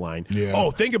Spanier line. Yeah. Oh,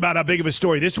 think about how big of a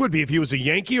story this would be if he was a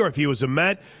Yankee or if he was a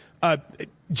Met.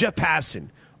 Jeff Passan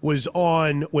was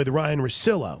on with Ryan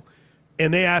Russillo,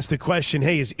 and they asked the question,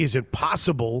 hey, is it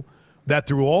possible that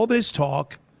through all this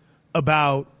talk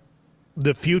about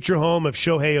the future home of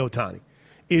Shohei Ohtani,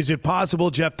 is it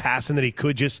possible, Jeff Passan, that he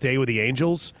could just stay with the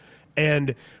Angels?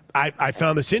 And I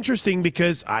found this interesting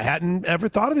because I hadn't ever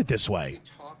thought of it this way.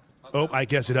 Oh, I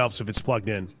guess it helps if it's plugged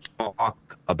in.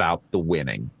 Talk about the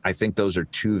winning. I think those are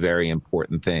two very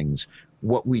important things.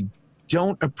 What we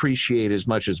don't appreciate as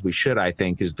much as we should, I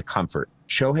think, is the comfort.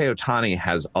 Shohei Ohtani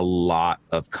has a lot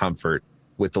of comfort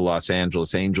with the Los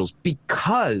Angeles Angels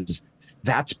because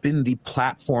that's been the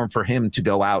platform for him to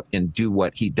go out and do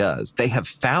what he does. They have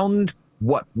found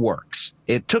what works.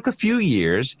 It took a few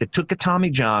years. It took a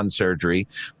Tommy John surgery,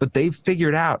 but they've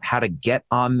figured out how to get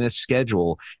on this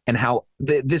schedule and how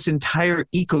this entire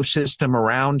ecosystem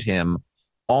around him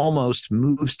almost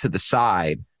moves to the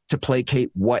side to placate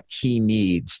what he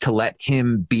needs to let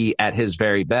him be at his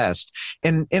very best.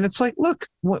 And it's like, look,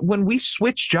 when we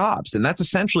switch jobs, and that's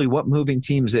essentially what moving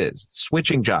teams is,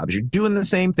 switching jobs. You're doing the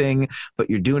same thing, but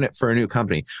you're doing it for a new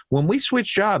company. When we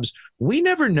switch jobs, we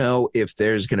never know if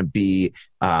there's going to be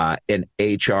an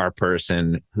HR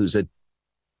person who's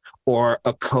or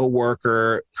a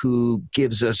coworker who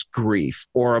gives us grief,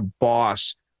 or a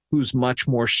boss who's much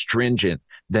more stringent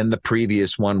than the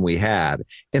previous one we had.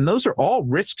 And those are all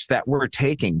risks that we're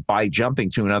taking by jumping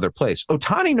to another place.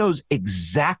 Ohtani knows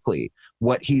exactly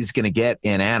what he's going to get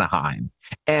in Anaheim.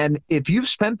 And if you've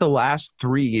spent the last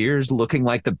 3 years looking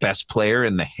like the best player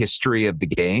in the history of the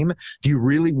game, do you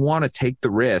really want to take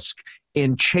the risk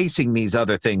in chasing these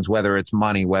other things, whether it's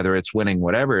money, whether it's winning,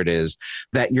 whatever it is,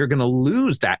 that you're going to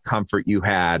lose that comfort you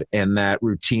had and that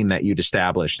routine that you'd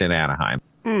established in Anaheim?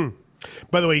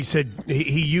 By the way, he said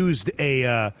he used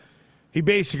he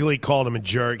basically called him a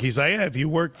jerk. He's like, yeah, if you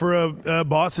work for a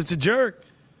boss, it's a jerk.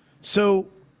 So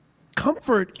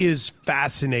comfort is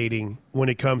fascinating when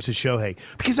it comes to Shohei,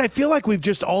 because I feel like we've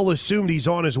just all assumed he's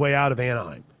on his way out of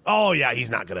Anaheim. Oh yeah,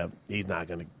 he's not gonna.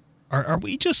 Are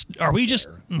we just is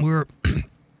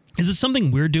it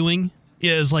something we're doing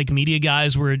as like media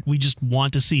guys where we just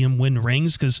want to see him win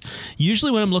rings? Because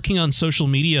usually when I'm looking on social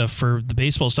media for the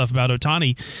baseball stuff about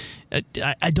Ohtani,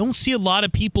 I don't see a lot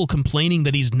of people complaining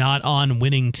that he's not on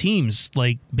winning teams.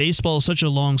 Like, baseball is such a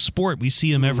long sport. We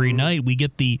see him every night. We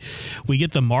get the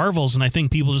marvels, and I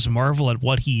think people just marvel at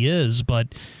what he is. But,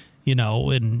 you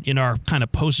know, in our kind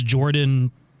of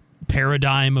post-Jordan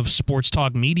paradigm of sports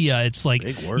talk media, it's like,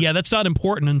 yeah, that's not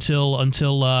important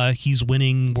until he's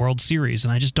winning World Series.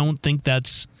 And I just don't think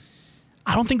that's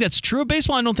true of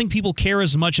baseball. I don't think people care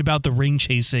as much about the ring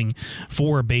chasing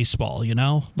for baseball, you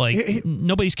know? Like,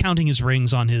 nobody's counting his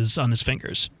rings on his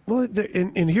fingers. Well,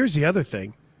 and here's the other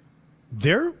thing.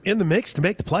 They're in the mix to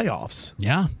make the playoffs.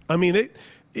 Yeah. I mean,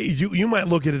 you might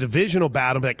look at a divisional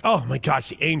battle and be like, oh my gosh,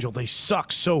 the Angels, they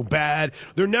suck so bad.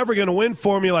 They're never going to win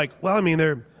for me. Like, well, I mean,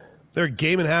 they're a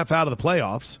game and a half out of the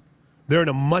playoffs. They're in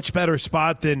a much better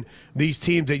spot than these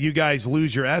teams that you guys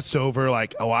lose your S over,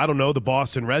 like, oh, I don't know, the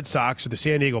Boston Red Sox or the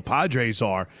San Diego Padres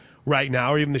are right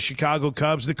now, or even the Chicago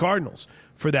Cubs, the Cardinals,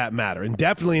 for that matter, and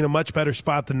definitely in a much better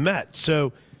spot than Mets.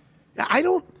 So I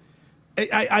know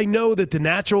that the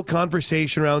natural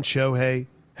conversation around Shohei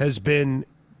has been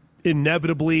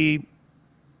inevitably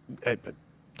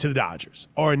to the Dodgers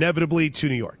or inevitably to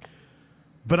New York.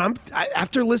 But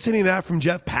after listening to that from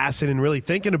Jeff Passan and really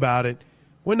thinking about it,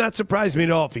 would not surprise me at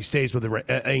all if he stays with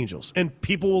the Angels. And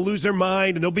people will lose their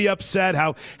mind and they'll be upset.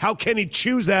 How can he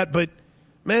choose that? But,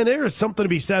 man, there is something to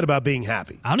be said about being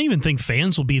happy. I don't even think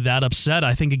fans will be that upset.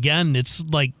 I think, again, it's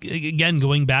like,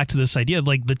 going back to this idea of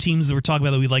like the teams that we're talking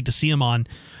about that we'd like to see him on,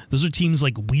 those are teams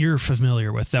like we're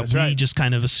familiar with, that we just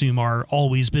kind of assume are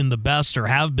always been the best or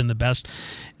have been the best.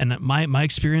 And my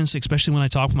experience, especially when I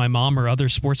talk with my mom or other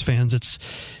sports fans, it's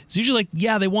usually like,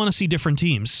 yeah, they want to see different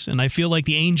teams. And I feel like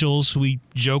the Angels, who we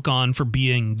joke on for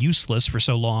being useless for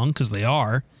so long, because they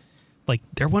are, like,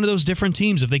 they're one of those different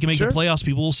teams. If they can make the playoffs,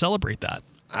 people will celebrate that.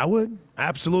 I would.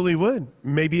 Absolutely would.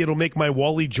 Maybe it'll make my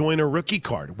Wally Joyner rookie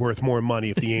card worth more money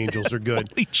if the Angels are good.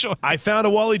 I found a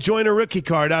Wally Joyner rookie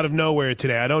card out of nowhere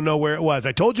today. I don't know where it was.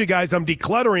 I told you guys I'm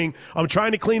decluttering. I'm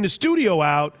trying to clean the studio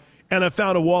out, and I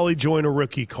found a Wally Joyner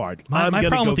rookie card. My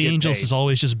problem with the Angels has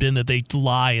always just been that they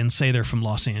lie and say they're from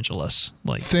Los Angeles.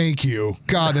 Like, thank you.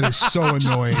 God, that is so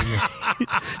annoying.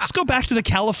 Just go back to the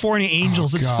California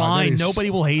Angels. It's fine. Nobody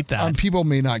will hate that. People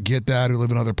may not get that who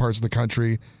live in other parts of the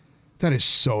country. That is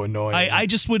so annoying. I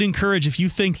just would encourage, if you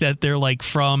think that they're like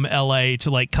from LA,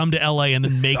 to like come to LA and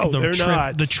then make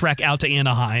the trek out to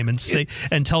Anaheim and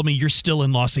tell me you're still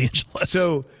in Los Angeles.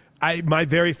 So my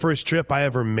very first trip I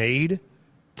ever made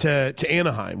to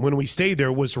Anaheim, when we stayed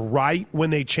there, was right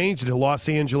when they changed the Los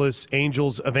Angeles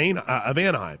Angels of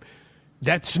Anaheim.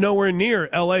 That's nowhere near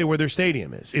LA where their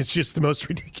stadium is. It's just the most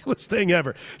ridiculous thing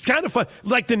ever. It's kind of fun.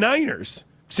 Like the Niners.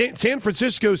 San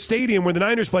Francisco Stadium where the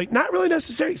Niners play, not really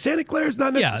necessary. Santa Clara is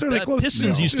not necessarily close.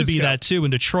 Pistons used to be that too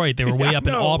in Detroit. They were way up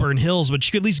in Auburn Hills, but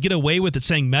you could at least get away with it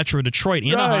saying Metro Detroit.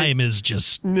 Anaheim is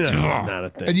just not a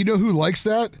thing. And you know who likes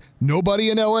that? Nobody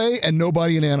in LA and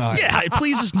nobody in Anaheim. Yeah, it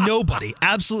pleases nobody.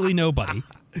 Absolutely nobody.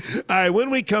 All right, when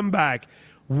we come back,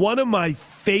 one of my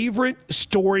favorite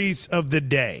stories of the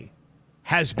day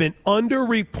has been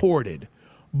underreported.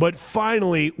 But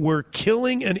finally, we're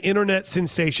killing an internet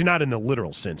sensation, not in the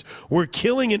literal sense. We're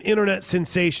killing an internet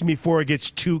sensation before it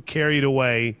gets too carried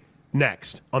away.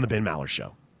 Next on The Ben Maller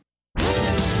Show.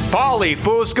 Paulie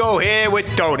Fusco here with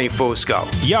Tony Fusco.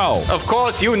 Yo. Of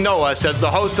course, you know us as the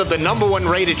host of the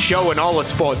 #1 rated show in all of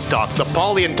sports talk, the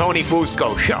Paulie and Tony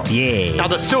Fusco Show. Yeah. Now,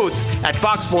 the suits at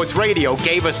Fox Sports Radio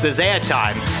gave us this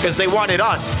airtime because they wanted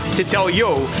us to tell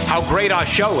you how great our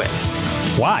show is.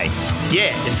 Why?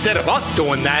 Yeah, instead of us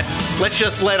doing that, let's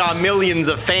just let our millions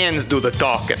of fans do the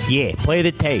talking. Yeah, play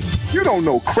the tape. You don't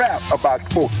know crap about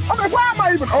sports. I mean, why am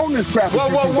I even on this crap?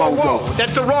 Whoa.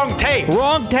 That's the wrong tape.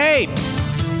 Wrong tape.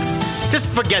 Just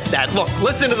forget that. Look,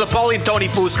 listen to the Paulie and Tony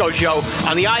Fusco Show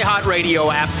on the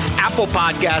iHeartRadio app, Apple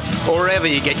Podcasts, or wherever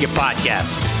you get your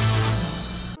podcasts.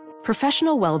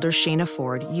 Professional welder Shayna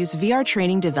Ford used VR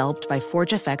training developed by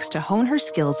ForgeFX to hone her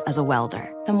skills as a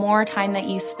welder. The more time that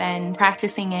you spend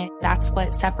practicing it, that's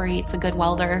what separates a good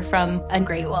welder from a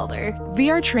great welder.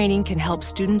 VR training can help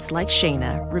students like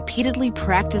Shayna repeatedly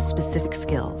practice specific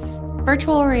skills.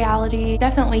 Virtual reality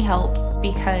definitely helps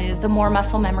because the more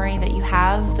muscle memory that you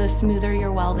have, the smoother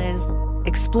your weld is.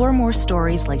 Explore more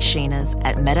stories like Shayna's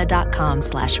at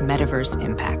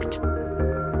meta.com/metaverseimpact.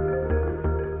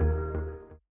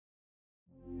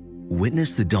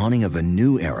 Witness the dawning of a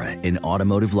new era in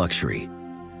automotive luxury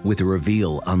with a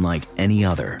reveal unlike any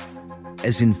other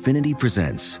as Infiniti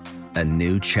presents a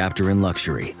new chapter in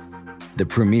luxury, the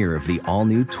premiere of the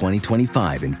all-new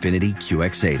 2025 Infiniti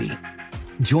QX80.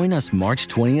 Join us March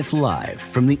 20th live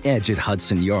from the Edge at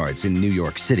Hudson Yards in New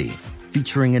York City,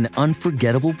 featuring an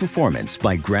unforgettable performance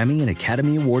by Grammy and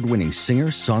Academy Award-winning singer,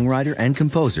 songwriter, and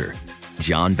composer,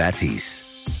 Jon Batiste.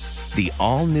 The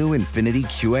all-new Infiniti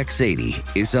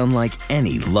QX80 is unlike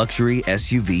any luxury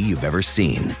SUV you've ever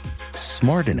seen.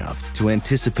 Smart enough to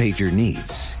anticipate your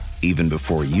needs, even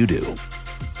before you do.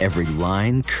 Every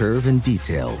line, curve, and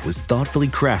detail was thoughtfully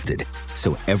crafted,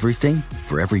 so everything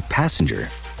for every passenger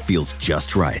feels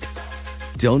just right.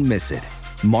 Don't miss it.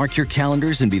 Mark your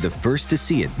calendars and be the first to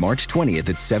see it March 20th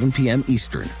at 7 p.m.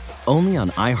 Eastern, only on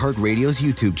iHeartRadio's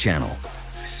YouTube channel.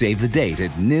 Save the date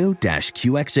at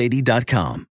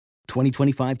new-QX80.com.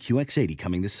 2025 QX80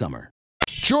 coming this summer.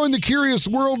 Join the curious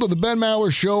world of the Ben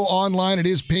Maller Show online. It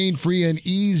is pain-free and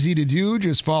easy to do.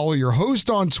 Just follow your host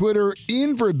on Twitter,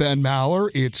 in for Ben Maller.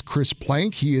 It's Chris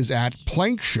Plank. He is at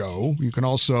Plank Show. You can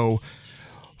also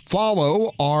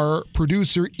follow our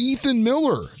producer, Ethan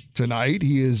Miller, tonight.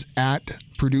 He is at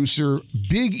producer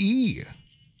Big E.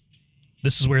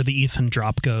 This is where the Ethan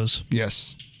drop goes.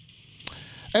 Yes.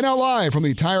 And now live from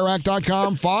the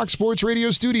TireRack.com Fox Sports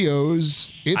Radio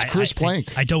studios, it's Chris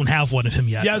Plank. I don't have one of him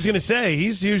yet. Yeah, I was going to say,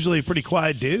 he's usually a pretty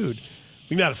quiet dude.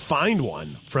 We got to find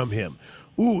one from him.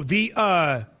 Ooh, the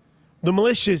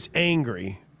militia's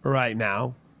angry right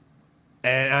now,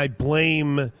 and I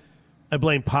blame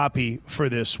Poppy for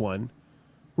this one.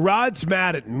 Rod's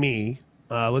mad at me.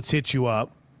 Let's hit you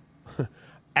up.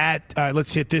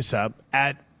 Let's hit this up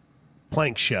at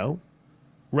Plank Show.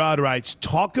 Rod writes,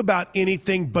 talk about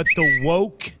anything but the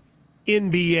woke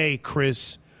NBA,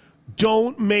 Chris.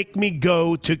 Don't make me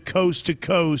go to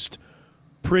coast,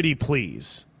 pretty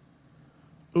please.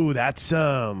 Ooh, that's,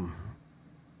 What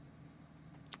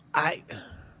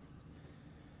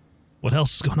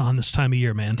else is going on this time of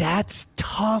year, man? That's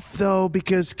tough, though,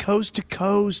 because coast to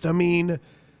coast, I mean,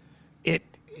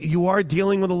 you are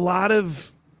dealing with a lot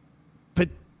of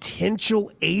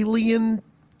potential alien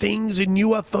things and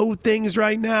UFO things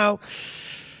right now.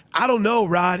 I don't know,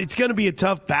 Rod. It's going to be a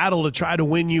tough battle to try to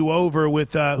win you over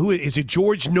with who is it?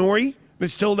 George Norrie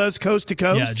that still does coast to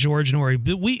coast. Yeah, George Norrie.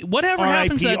 But whatever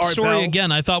happened to that Art story Bell?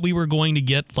 again? I thought we were going to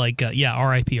get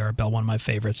R.I.P. Art Bell, one of my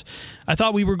favorites. I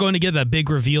thought we were going to get that big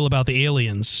reveal about the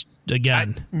aliens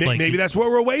again. Maybe that's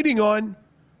what we're waiting on.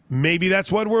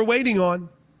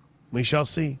 We shall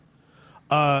see.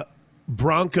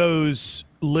 Broncos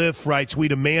Lift writes, we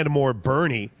demand more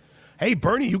Bernie. Hey,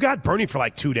 Bernie, you got Bernie for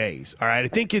like 2 days, all right? I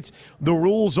think the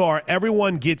rules are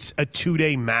everyone gets a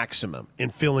 2-day maximum in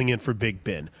filling in for Big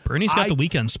Ben. Bernie's got the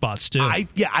weekend spots, too.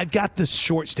 I've got the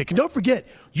short stick. And don't forget,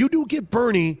 you do get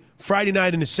Bernie Friday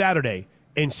night into Saturday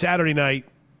and Saturday night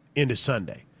into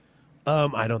Sunday.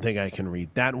 I don't think I can read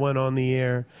that one on the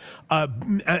air.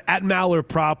 At Maller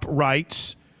Prop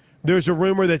writes, there's a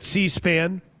rumor that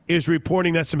C-SPAN is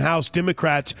reporting that some House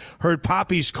Democrats heard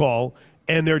Poppy's call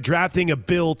and they're drafting a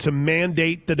bill to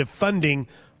mandate the defunding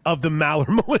of the Maller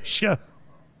militia.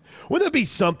 Wouldn't that be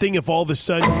something if all of a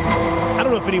sudden, I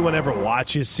don't know if anyone ever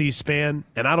watches C-SPAN,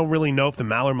 and I don't really know if the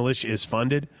Maller militia is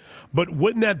funded, but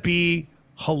wouldn't that be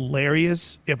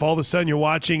hilarious if all of a sudden you're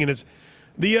watching and it's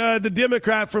the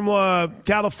Democrat from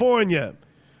California.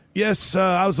 Yes,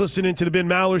 I was listening to the Ben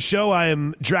Maller Show. I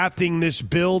am drafting this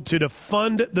bill to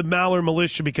defund the Maller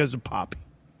militia because of Poppy.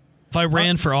 If I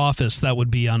ran for office, that would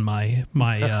be on my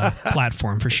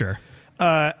platform for sure.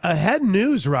 Ahead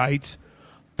News writes,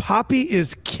 Poppy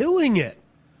is killing it.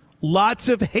 Lots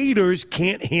of haters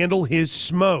can't handle his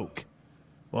smoke.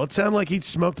 Well, it sounded like he'd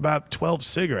smoked about 12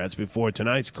 cigarettes before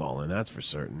tonight's call, and that's for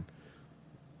certain.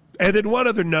 And then one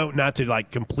other note, not to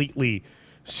completely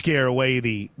scare away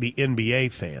the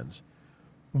NBA fans.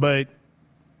 But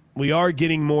we are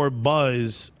getting more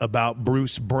buzz about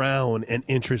Bruce Brown and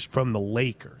interest from the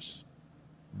Lakers.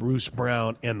 Bruce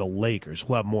Brown and the Lakers.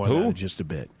 We'll have more on that in just a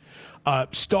bit.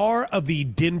 Star of the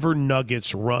Denver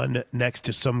Nuggets run next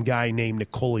to some guy named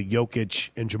Nikola Jokic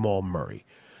and Jamal Murray.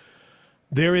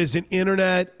 There is an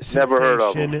internet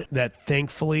sensation that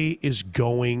thankfully is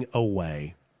going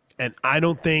away. And I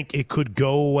don't think it could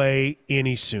go away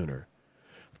any sooner.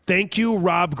 Thank you,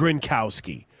 Rob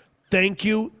Gronkowski. Thank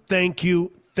you.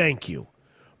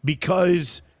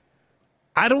 Because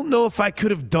I don't know if I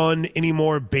could have done any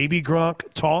more Baby Gronk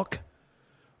talk,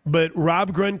 but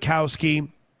Rob Gronkowski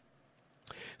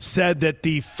said that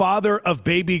the father of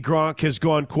Baby Gronk has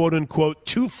gone, quote unquote,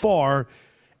 too far,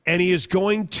 and he is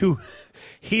going to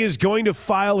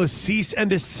file a cease and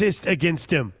desist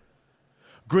against him.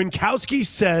 Gronkowski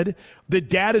said the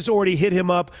dad has already hit him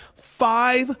up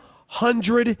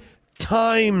 500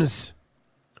 times.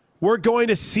 We're going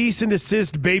to cease and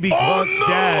desist Baby Gronk's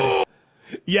dad.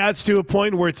 Yeah, it's to a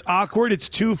point where it's awkward. It's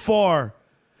too far.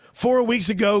 4 weeks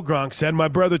ago, Gronk said, my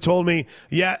brother told me,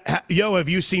 have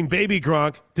you seen Baby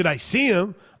Gronk? Did I see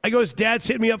him? I go, his dad's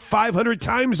hit me up 500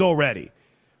 times already.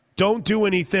 Don't do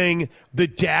anything. The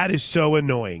dad is so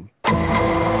annoying.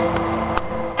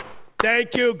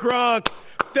 Thank you, Gronk.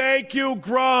 Thank you,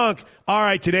 Gronk. All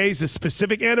right, today's a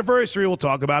specific anniversary. We'll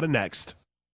talk about it next.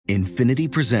 Infiniti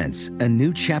presents a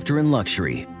new chapter in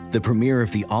luxury, the premiere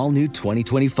of the all-new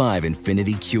 2025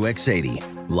 Infiniti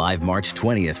QX80, live March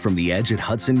 20th from the Edge at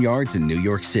Hudson Yards in New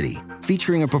York City,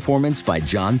 featuring a performance by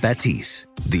John Batiste.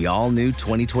 The all-new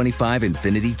 2025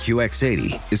 Infiniti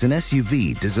QX80 is an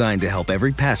SUV designed to help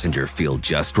every passenger feel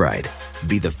just right.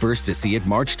 Be the first to see it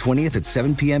March 20th at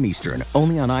 7 p.m. Eastern,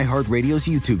 only on iHeartRadio's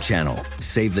YouTube channel.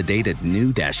 Save the date at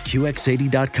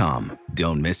new-QX80.com.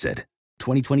 Don't miss it.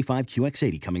 2025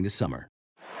 QX80 coming this summer.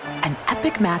 An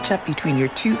epic matchup between your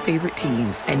two favorite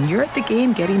teams, and you're at the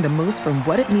game getting the most from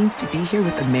what it means to be here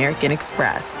with American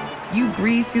Express. You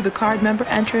breeze through the card member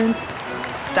entrance,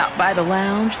 stop by the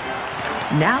lounge.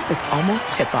 Now it's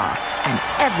almost tip-off, and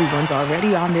everyone's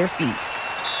already on their feet.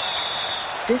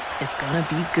 This is gonna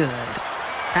be good.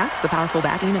 That's the powerful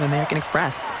backing of American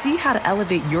Express. See how to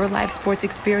elevate your live sports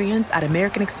experience at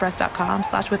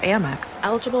americanexpress.com/withAmex.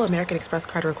 Eligible American Express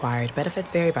card required.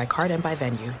 Benefits vary by card and by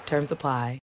venue. Terms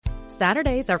apply.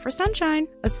 Saturdays are for sunshine,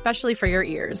 especially for your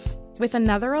ears. With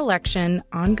another election,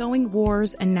 ongoing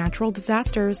wars, and natural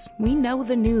disasters, we know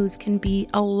the news can be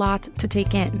a lot to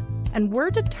take in. And we're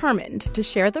determined to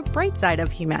share the bright side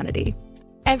of humanity.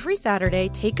 Every Saturday,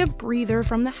 take a breather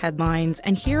from the headlines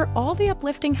and hear all the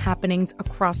uplifting happenings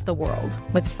across the world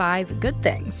with 5 Good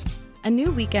Things, a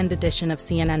new weekend edition of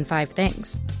CNN 5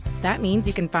 Things. That means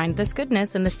you can find this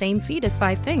goodness in the same feed as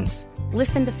 5 Things.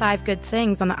 Listen to 5 Good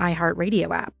Things on the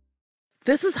iHeartRadio app.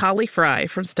 This is Holly Fry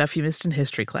from Stuff You Missed in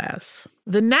History class.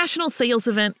 The national sales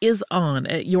event is on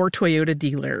at your Toyota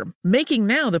dealer, making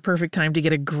now the perfect time to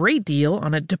get a great deal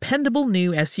on a dependable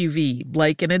new SUV,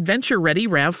 like an adventure-ready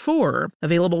RAV4.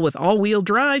 Available with all-wheel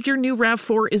drive, your new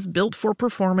RAV4 is built for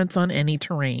performance on any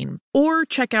terrain. Or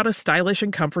check out a stylish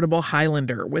and comfortable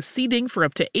Highlander with seating for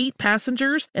up to 8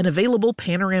 passengers and available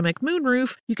panoramic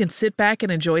moonroof. You can sit back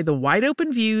and enjoy the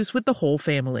wide-open views with the whole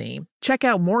family. Check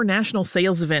out more national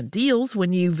sales event deals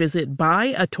when you visit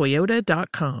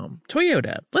buyatoyota.com.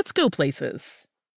 Toyota, let's go places.